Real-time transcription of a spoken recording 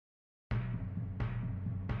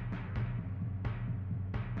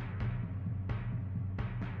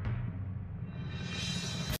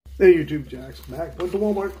Hey YouTube, Jack's back. Went to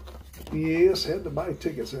Walmart. Yes, had to buy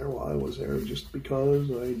tickets there while I was there just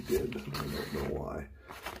because I did. I don't know why.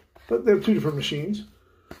 But they have two different machines.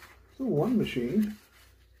 The one machine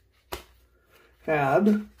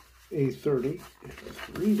had a 30 and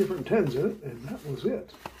 3 different 10s in it, and that was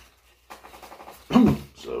it.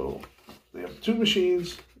 So they have 2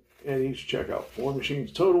 machines at each checkout. 4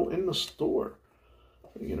 machines total in the store.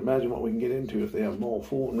 You can imagine what we can get into if they have them all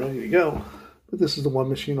full and ready to go. But this is the one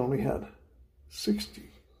machine only had $60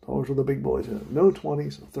 worth of the big boys in it. No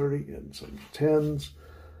 20s, 30, and some 10s.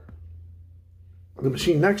 The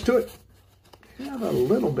machine next to it had a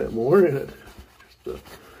little bit more in it. Just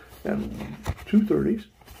had 2 30s.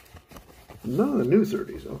 None of the new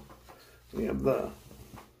 30s, though. We have the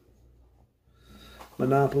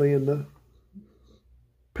Monopoly and the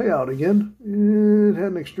Payout again. It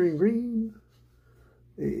had an Extreme Green,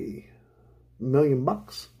 a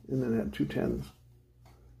 $1,000,000, and then it had 2 10s.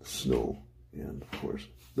 Snow, and of course,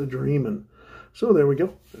 the Dreamin'. So there we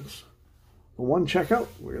go. That's the one checkout.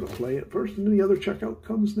 We're going to play it first, and the other checkout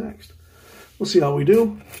comes next. We'll see how we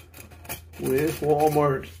do with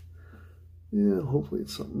Walmart. Yeah, hopefully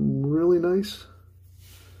it's something really nice.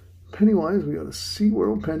 Penny-wise, we got a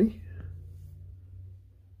SeaWorld penny.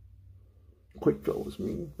 Quick fill was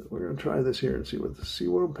mean, but we're going to try this here and see what the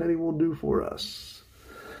SeaWorld penny will do for us.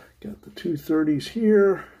 Got the 2 30s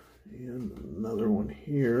here, and another one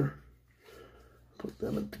here. Put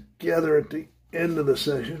them together at the end of the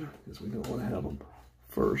session, because we don't want to have them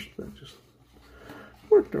first. That just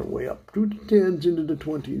worked our way up through the 10s into the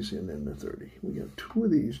 20s and then the 30. We got 2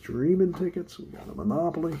 of these Dreamin' tickets. We got a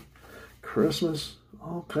Monopoly, Christmas,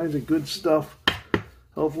 all kinds of good stuff.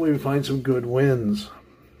 Hopefully we find some good wins.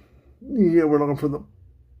 Yeah, we're looking for the,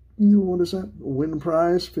 what is that? Win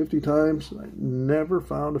prize, 50 times. I never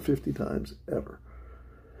found a 50 times ever.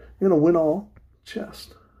 And a win all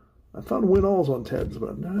chest. I found win alls on Ted's, but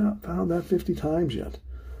I've not found that 50 times yet.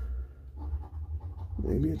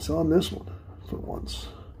 Maybe it's on this one for once.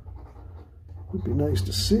 Would be nice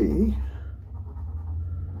to see.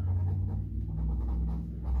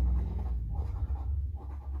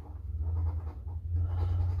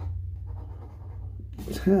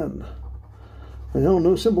 $10. Well,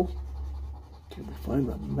 no symbol. Can we find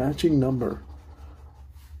the matching number?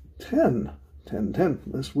 10. 10, 10.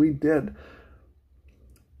 This we did.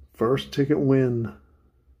 First ticket win.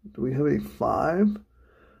 Do we have a 5,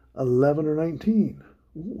 11, or 19?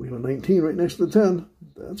 Ooh, we have a 19 right next to the 10.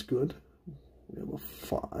 That's good. We have a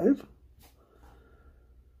 5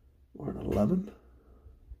 or an 11.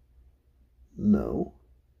 No.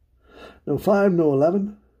 No 5, no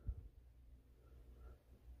 11.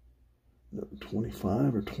 No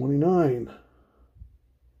 25 or 29.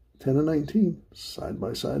 10 and 19.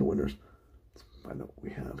 Side-by-side winners. Let's find out what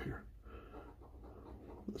we have here.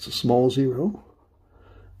 That's a small 0.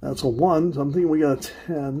 That's a 1. So I'm thinking we got a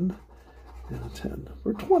 10 and a 10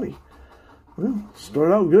 for 20. Well,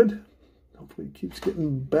 start out good. Hopefully it keeps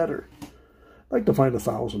getting better. I'd like to find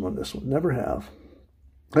 1,000 on this one. Never have.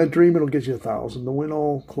 That Dream it'll get you 1,000. The Win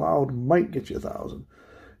All Cloud might get you 1,000.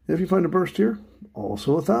 If you find a burst here,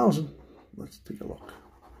 also 1,000. Let's take a look.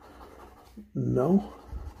 No.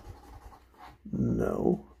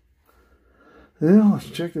 No. Well, let's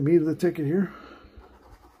check the meat of the ticket here.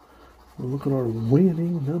 We'll look at our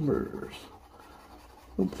winning numbers.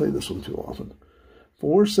 Don't play this one too often.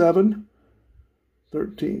 4, 7,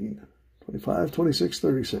 13, 25, 26,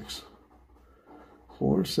 36.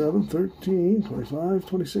 4, 7, 13, 25,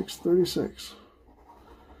 26, 36.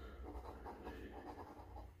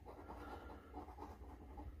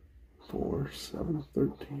 4, 7,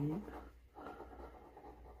 13,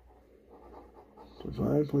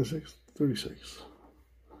 25, 26, 36.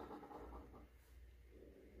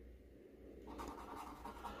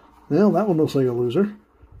 Well, that one looks like a loser.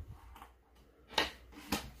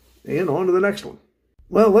 And on to the next one.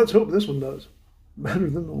 Well, let's hope this one does better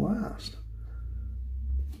than the last.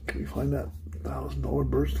 Can we find that $1,000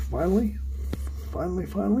 burst finally? Finally,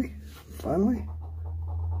 finally, finally.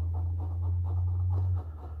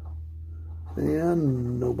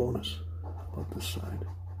 And no bonus. How about this side?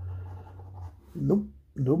 Nope,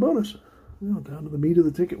 no bonus. Well, down to the meat of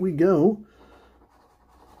the ticket we go.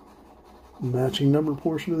 Matching number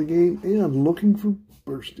portion of the game and looking for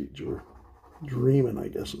burstage or Dreamin', I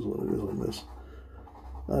guess is what it is on this.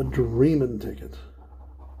 A Dreamin' ticket.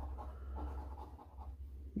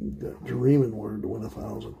 That Dreamin' word to win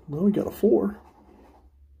 1,000. Well, we got a 4.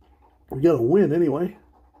 We got a win anyway.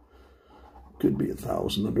 Could be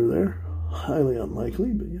 1,000 under there. Highly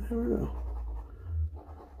unlikely, but you never know.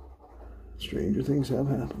 Stranger things have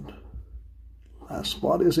happened. Last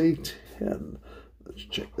spot is a 10. Let's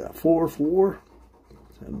check that. 4, 4,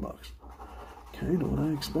 10 bucks. Kind of what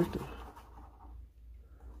I expected.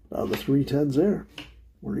 Now the 3 10s there.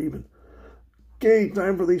 We're even. Okay,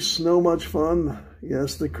 time for the Snow Much Fun.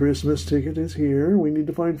 Yes, the Christmas ticket is here. We need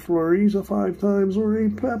to find flurries, a 5 times, or a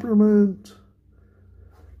peppermint.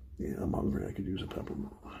 Yeah, I'm hungry. I could use a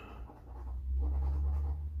peppermint.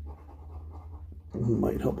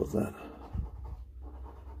 Might help with that.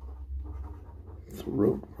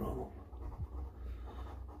 Throat problem.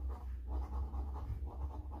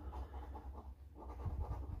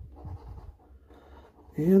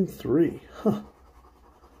 And 3. Huh.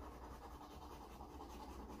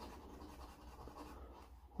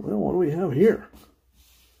 Well, what do we have here?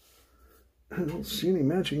 I don't see any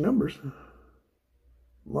matching numbers. A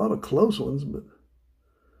lot of close ones, but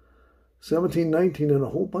 17, 19, and a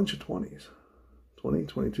whole bunch of 20s. 20,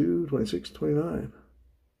 22, 26, 29.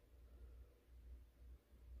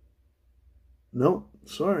 Nope,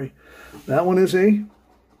 sorry. That one is a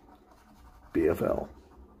BFL.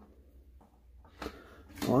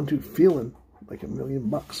 On to feeling like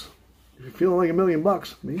 $1,000,000. If you're feeling like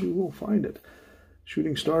 $1,000,000, maybe we'll find it.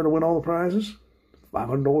 Shooting star to win all the prizes.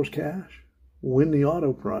 $500 cash. Win the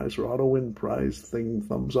auto prize or auto win prize thing,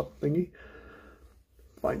 thumbs up thingy.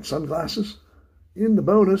 Find sunglasses in the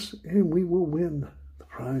bonus, and we will win the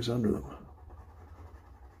prize under them.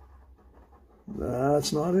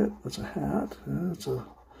 That's not it. That's a hat. That's a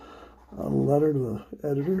letter to the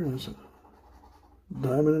editor. That's a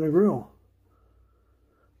diamond in a grill.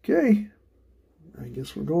 Okay. I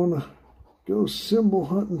guess we're going to go symbol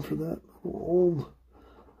hunting for that old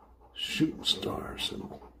shooting star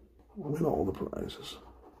symbol. Win all the prizes.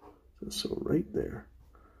 So right there.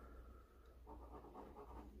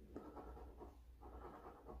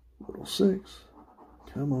 Little 6.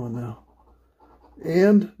 Come on now.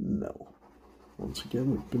 And no. Once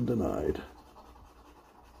again, we've been denied.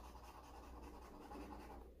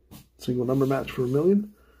 Single number match for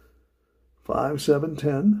 $1,000,000. 5, 7,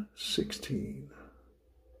 10, 16.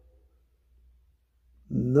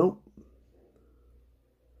 Nope.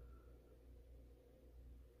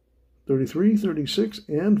 33, 36,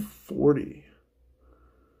 and 40.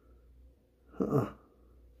 Huh.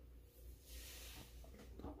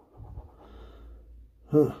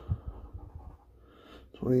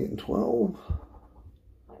 28 and 12.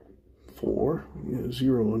 4. We get a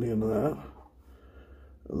 0 on the end of that.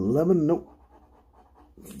 11, nope.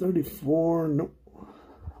 34, nope.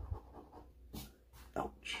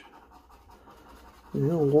 Ouch. You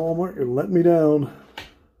know, Walmart, you're letting me down.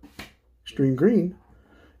 Extreme green.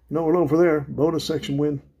 You know what we're looking for there? Bonus section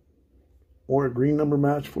win. Or a green number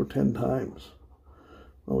match for 10 times.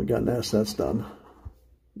 Well, we got an S, that's done.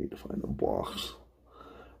 Need to find a box.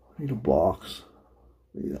 Need a box.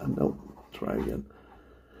 Yeah, nope. Try again.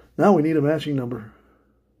 Now we need a matching number.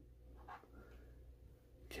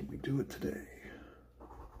 Can we do it today?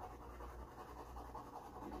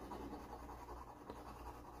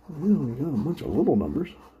 Yeah, we got a bunch of little numbers.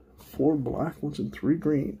 4 black ones and 3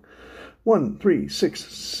 green. 1, 3,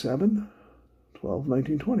 6, 7, 12,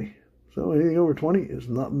 19, 20. So anything over 20 is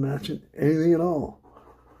not matching anything at all.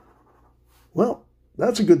 Well,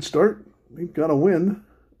 that's a good start. We've got a win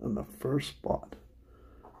on the first spot.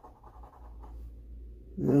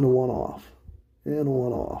 And a 1 off. And a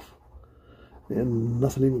 1 off. And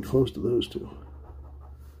nothing even close to those 2.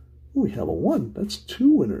 We have a 1. That's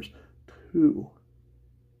 2 winners. 2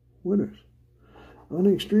 winners on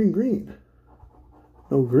the extreme green.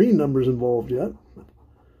 No green numbers involved yet, but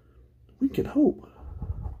we can hope.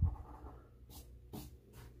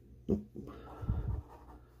 Nope.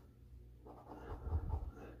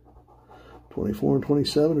 24 and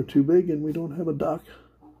 27 are too big, and we don't have a duck.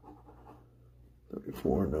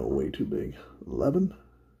 34, no, way too big. 11,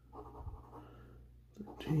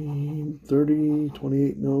 13, 30,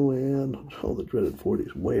 28, no, and the dreaded 40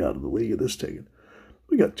 is way out of the league of this ticket.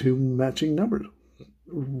 We got 2 matching numbers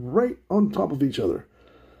right on top of each other.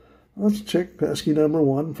 Let's check pesky number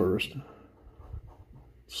 1 first.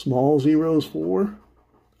 Small zeros for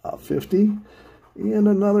 50. And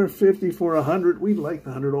another 50 for 100. We like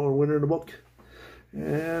the $100 winner in the book.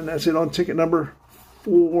 And that's it on ticket number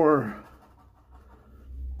 4.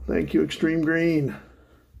 Thank you, Extreme Green.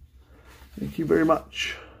 Thank you very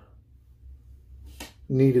much.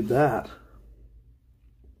 Needed that.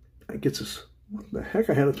 That gets us... What the heck?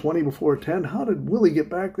 I had a 20 before a 10. How did Willie get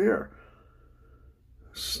back there?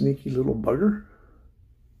 Sneaky little bugger.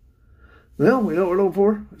 Well, we know what we're looking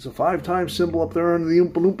for. It's a 5 times symbol up there under the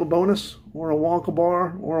Oompa Loompa bonus, or a Wonka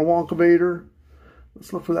bar, or a Wonka Vader.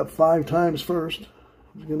 Let's look for that 5 times first.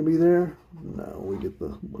 Is it going to be there? No, we get the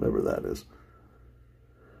whatever that is.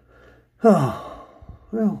 Oh,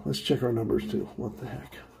 Well, let's check our numbers too. What the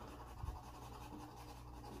heck?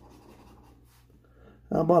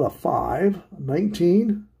 How about a 5,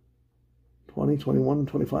 19, 20, 21,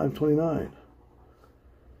 25, 29?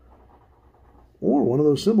 Or one of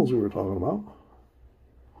those symbols we were talking about.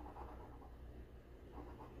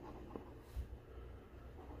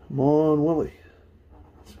 Come on, Willie.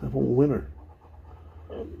 Let's have a winner.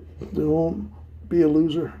 Don't be a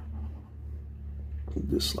loser.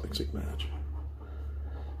 Dyslexic match.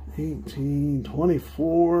 18,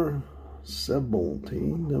 24,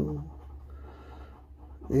 17, no.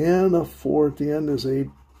 And a 4 at the end is a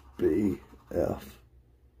BFL.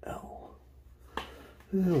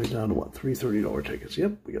 And we're down to what? 3 $30 tickets.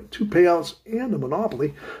 Yep, we got 2 payouts and a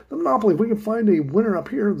Monopoly. The Monopoly, if we can find a winner up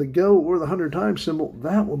here, the go or the 100 times symbol,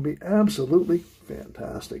 that would be absolutely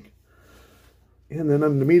fantastic. And then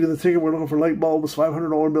on the meat of the ticket, we're looking for light bulbs,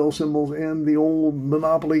 $500 bill symbols, and the old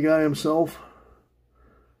Monopoly guy himself,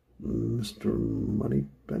 Mr.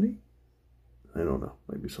 Moneypenny? I don't know.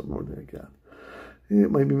 Might be something like that.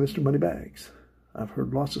 It might be Mr. Moneybags. I've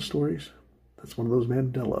heard lots of stories. That's one of those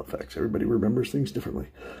Mandela effects. Everybody remembers things differently.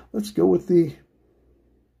 Let's go with the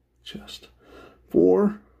chest.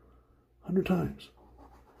 400 times.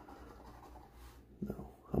 No.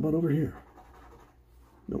 How about over here?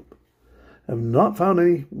 Nope. Have not found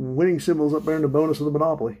any winning symbols up there in the bonus of the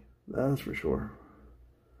Monopoly. That's for sure.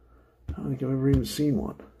 I don't think I've ever even seen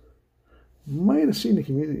one. Might have seen the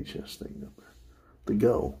community chest thing up there. The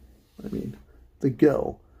go. I mean, the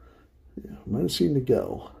go. Yeah, might have seen the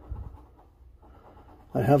go.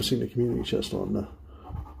 I have seen the community chest on the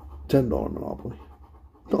 $10 Monopoly.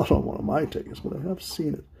 Not on one of my tickets, but I have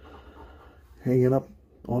seen it hanging up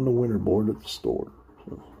on the winner board at the store.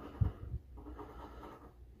 So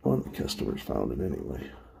one of the customers found it anyway.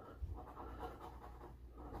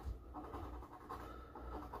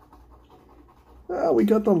 We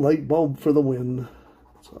got the light bulb for the win.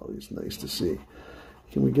 It's always nice to see.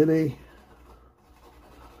 Can we get a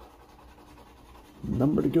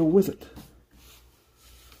number to go with it?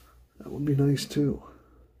 That would be nice too.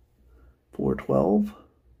 412?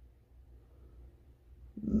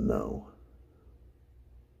 No.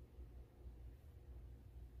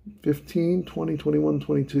 15, 20, 21,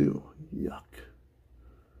 22. Yuck.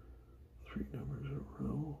 3 numbers in a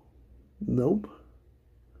row. Nope.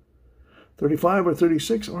 35 or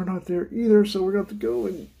 36 are not there either, so we're going to have to go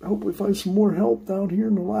and hopefully find some more help down here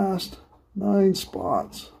in the last 9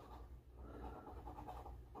 spots.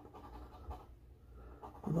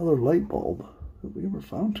 Another light bulb. Have we ever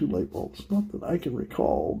found 2 light bulbs? Not that I can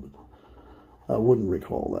recall, but I wouldn't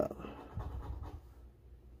recall that.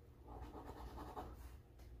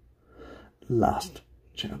 Last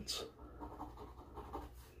chance.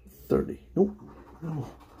 30. Nope. No.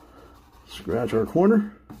 Scratch our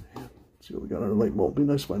corner. See what we got on our light bulb. Be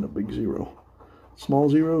nice to find a big 0. Small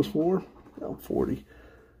 0 is 4. Now 40.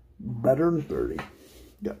 Better than 30.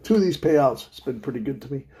 Got 2 of these payouts. It's been pretty good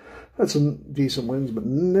to me. Had some decent wins, but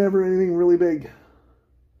never anything really big.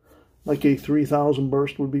 Like a 3,000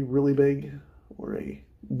 burst would be really big, or a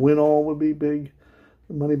win all would be big.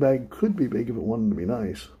 The money bag could be big if it wanted to be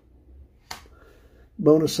nice.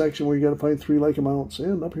 Bonus section where you got to find 3 like amounts,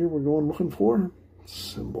 and up here we're going looking for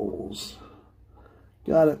symbols.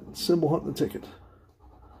 Got it. Symbol hunting the ticket.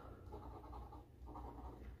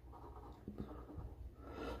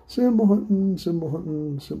 Symbol hunting, symbol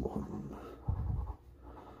hunting, symbol hunting.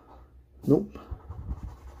 Nope.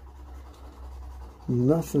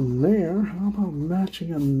 Nothing there. How about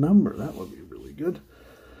matching a number? That would be really good.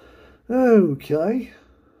 Okay.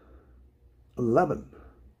 11.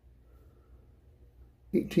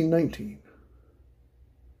 18, 19.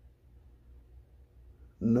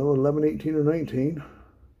 No 11, 18, or 19.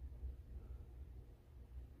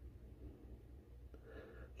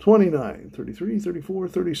 29, 33, 34,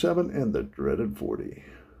 37, and the dreaded 40.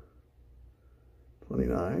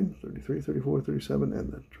 29, 33, 34, 37,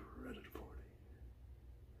 and the dreaded 40.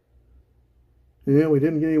 Yeah, we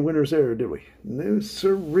didn't get any winners there, did we? No,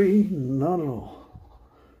 sirree, not at all.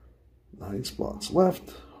 9 spots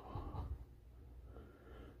left.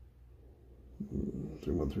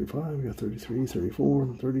 31, 35, we got 33, 34,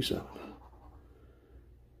 and 37.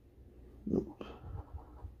 Nope.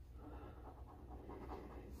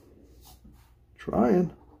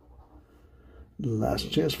 Trying. Last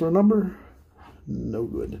chance for a number. No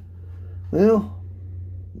good. Well,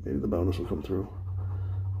 maybe the bonus will come through.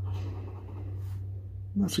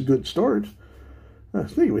 That's a good start. I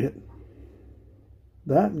think we hit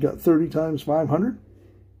that and got 30 times 500.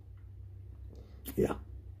 Yeah,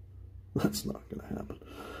 that's not going to happen.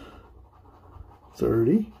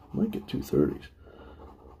 30. Might get 2 30s.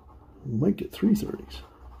 We might get 3 30s.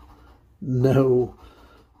 No,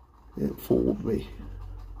 it fooled me.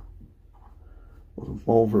 Wasn't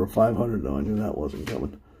over a 500 though. I knew that wasn't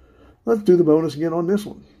coming. Let's do the bonus again on this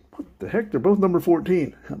one. What the heck? They're both number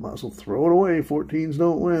 14. I might as well throw it away. 14s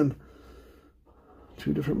don't win.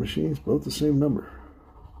 2 different machines, both the same number.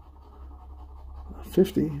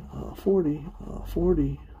 50, 40,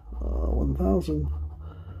 40, 1,000,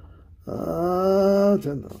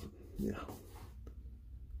 10,000. Yeah.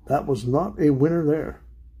 That was not a winner there.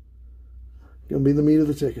 Gonna be the meat of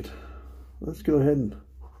the ticket. Let's go ahead and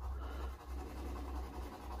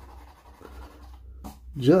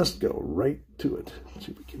just go right to it. Let's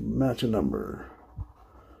see if we can match a number.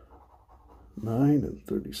 9 and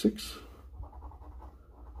 36.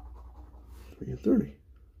 3 and 30.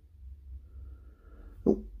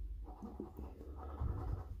 Nope.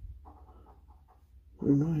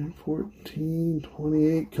 9, 14,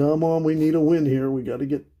 28. Come on, we need a win here. We got to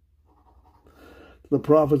get to the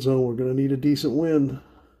profit zone. We're going to need a decent win.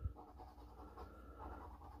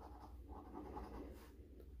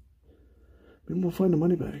 Maybe we'll find the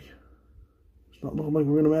money bag. It's not looking like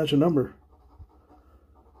we're going to match a number.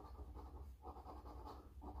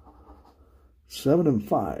 7 and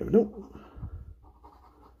 5. Nope.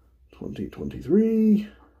 20, 23.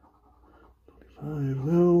 25,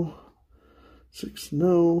 no. 6,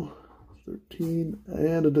 no. 13,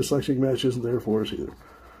 and a dyslexic match isn't there for us either.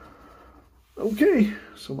 Okay,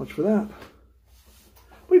 so much for that.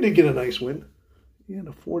 We did get a nice win, and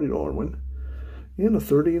a $40 win, and a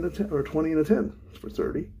 30 and a 10, or 20 and a 10 for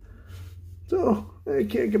 30. So I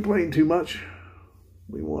can't complain too much.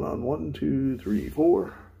 We won on 1, 2, 3,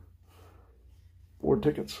 4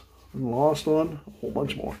 tickets, and lost on a whole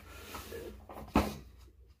bunch more.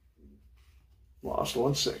 Lost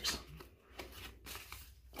on 6.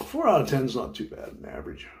 4 out of 10 is not too bad in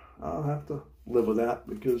average. I'll have to live with that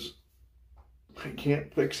because I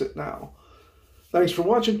can't fix it now. Thanks for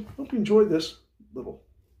watching. Hope you enjoyed this little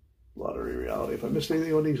lottery reality. If I missed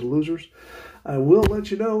anything on these losers, I will let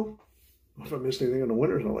you know. If I missed anything on the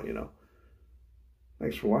winners, I'll let you know.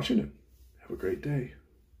 Thanks for watching and have a great day.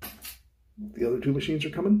 The other 2 machines are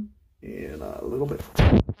coming in a little bit.